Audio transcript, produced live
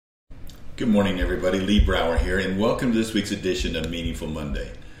Good morning, everybody. Lee Brower here, and welcome to this week's edition of Meaningful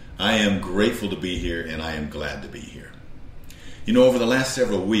Monday. I am grateful to be here, and I am glad to be here. You know, over the last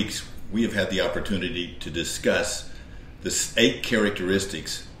several weeks, we have had the opportunity to discuss the 8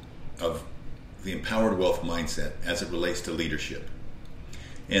 characteristics of the empowered wealth mindset as it relates to leadership.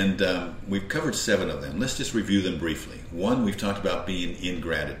 And we've covered 7 of them. Let's just review them briefly. 1, we've talked about being in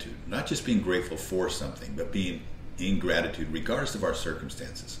gratitude, not just being grateful for something, but being in gratitude regardless of our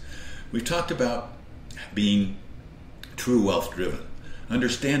circumstances. We've talked about being true wealth driven,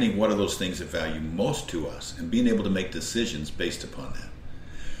 understanding what are those things that value most to us, and being able to make decisions based upon that.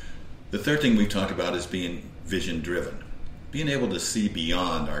 The third thing we've talked about is being vision driven, being able to see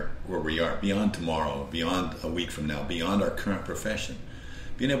beyond where we are, beyond tomorrow, beyond a week from now, beyond our current profession,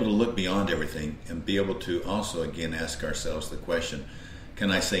 being able to look beyond everything and be able to also again ask ourselves the question, can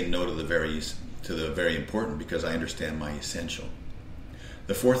I say no to the very important because I understand my essential?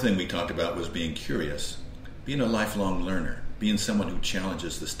 The fourth thing we talked about was being curious, being a lifelong learner, being someone who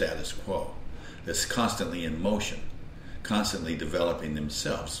challenges the status quo, that's constantly in motion, constantly developing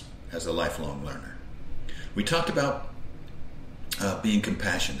themselves as a lifelong learner. We talked about being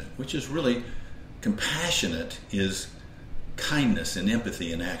compassionate, which is really, compassionate is kindness and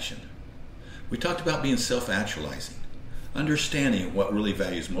empathy in action. We talked about being self-actualizing, understanding what really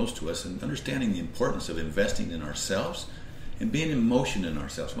values most to us and understanding the importance of investing in ourselves and being in motion in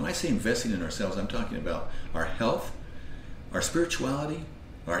ourselves. When I say investing in ourselves, I'm talking about our health, our spirituality,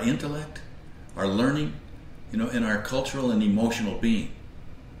 our intellect, our learning, and our cultural and emotional being.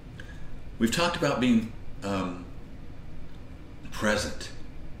 We've talked about being present.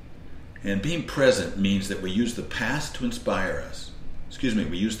 And being present means that we use the past to inspire us. We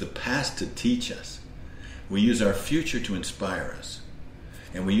use the past to teach us. We use our future to inspire us.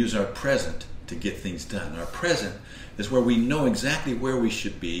 And we use our present to get things done. Our present is where we know exactly where we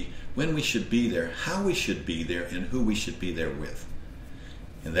should be, when we should be there, how we should be there, and who we should be there with.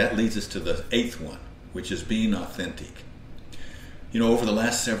 And that leads us to the 8th one, which is being authentic. Over the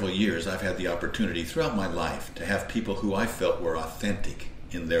last several years, I've had the opportunity throughout my life to have people who I felt were authentic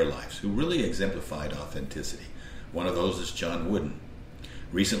in their lives, who really exemplified authenticity. One of those is John Wooden.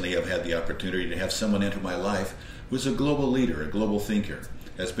 Recently, I've had the opportunity to have someone enter my life who is a global leader, a global thinker,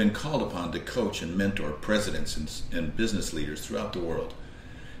 has been called upon to coach and mentor presidents and business leaders throughout the world.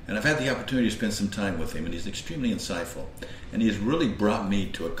 And I've had the opportunity to spend some time with him, and he's extremely insightful. And he has really brought me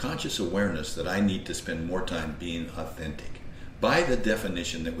to a conscious awareness that I need to spend more time being authentic, by the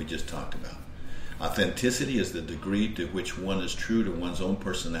definition that we just talked about. Authenticity is the degree to which one is true to one's own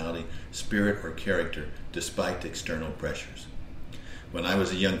personality, spirit, or character, despite external pressures. When I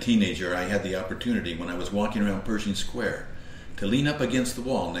was a young teenager, I had the opportunity, when I was walking around Pershing Square, to lean up against the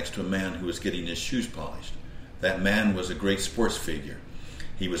wall next to a man who was getting his shoes polished. That man was a great sports figure.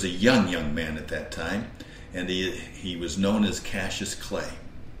 He was a young man at that time, and he was known as Cassius Clay.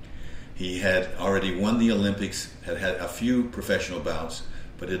 He had already won the Olympics, had had a few professional bouts,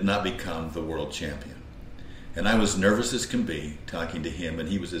 but had not become the world champion. And I was nervous as can be talking to him, and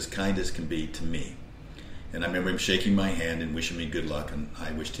he was as kind as can be to me. And I remember him shaking my hand and wishing me good luck, and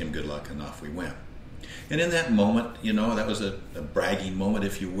I wished him good luck, and off we went. And in that moment, that was a bragging moment,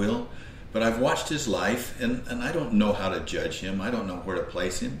 if you will. But I've watched his life, and I don't know how to judge him. I don't know where to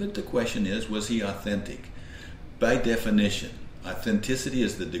place him. But the question is, was he authentic? By definition, authenticity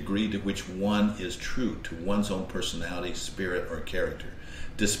is the degree to which one is true to one's own personality, spirit, or character,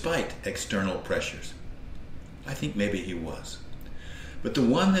 despite external pressures. I think maybe he was. But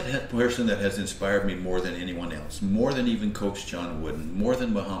the person that has inspired me more than anyone else, more than even Coach John Wooden, more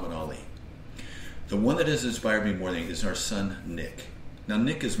than Muhammad Ali, the one that has inspired me more than is our son, Nick. Now,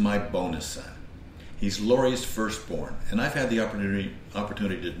 Nick is my bonus son. He's Lori's firstborn, and I've had the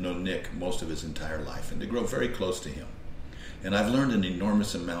opportunity to know Nick most of his entire life and to grow very close to him. And I've learned an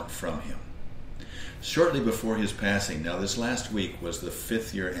enormous amount from him. Shortly before his passing, now this last week was the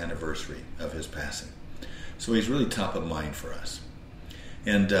 5th year anniversary of his passing. So he's really top of mind for us.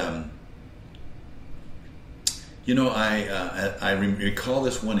 And I recall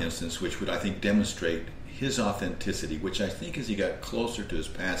this one instance which would, I think, demonstrate his authenticity, which I think as he got closer to his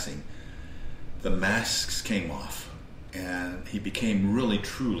passing, the masks came off and he became really,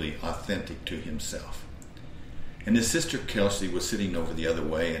 truly authentic to himself. And his sister Kelsey was sitting over the other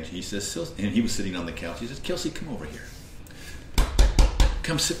way, and he was sitting on the couch. He says, "Kelsey, come over here.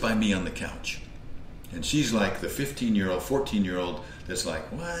 Come sit by me on the couch." And she's like the 15-year-old, 14-year-old that's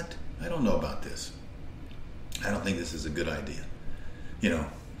like, "What? I don't know about this. I don't think this is a good idea.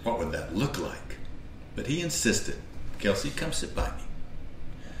 What would that look like?" But he insisted, "Kelsey, come sit by me."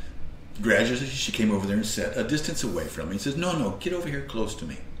 Gradually, she came over there and sat a distance away from me. He says, no, get over here close to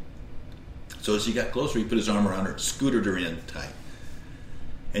me. So as he got closer, he put his arm around her, scooted her in tight.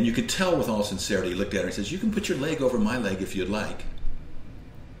 And you could tell with all sincerity, he looked at her and says, "You can put your leg over my leg if you'd like."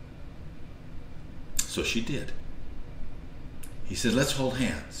 So she did. He said, "Let's hold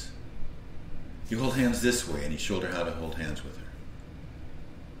hands. You hold hands this way," and he showed her how to hold hands with her.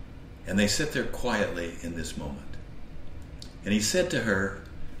 And they sat there quietly in this moment. And he said to her,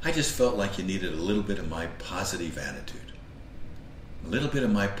 "I just felt like you needed a little bit of my positive attitude, a little bit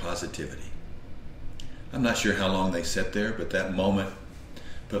of my positivity." I'm not sure how long they sat there, but that moment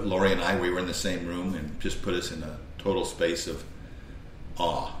put Lori and I, we were in the same room, and just put us in a total space of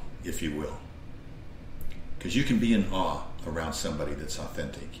awe, if you will. Because you can be in awe around somebody that's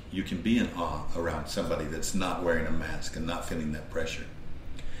authentic. You can be in awe around somebody that's not wearing a mask and not feeling that pressure.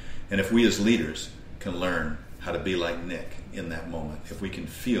 And if we as leaders can learn how to be like Nick in that moment, if we can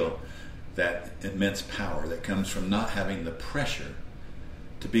feel that immense power that comes from not having the pressure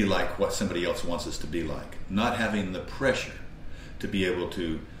to be like what somebody else wants us to be like, not having the pressure to be able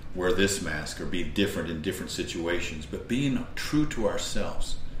to wear this mask or be different in different situations, but being true to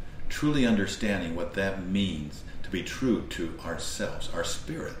ourselves, truly understanding what that means to be true to ourselves, our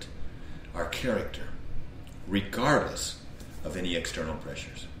spirit, our character, regardless of any external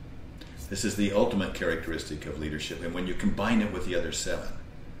pressures. This is the ultimate characteristic of leadership, and when you combine it with the other 7,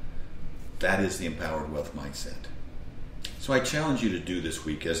 that is the empowered wealth mindset. So I challenge you to do this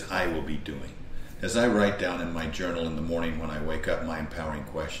week, as I will be doing, as I write down in my journal in the morning when I wake up my empowering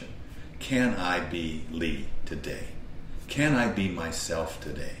question: can I be Lee today? Can I be myself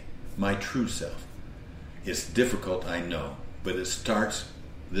today? My true self. It's difficult, I know, but this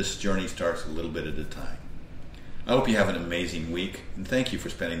journey starts a little bit at a time. I hope you have an amazing week, and thank you for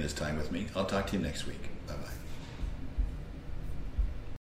spending this time with me. I'll talk to you next week.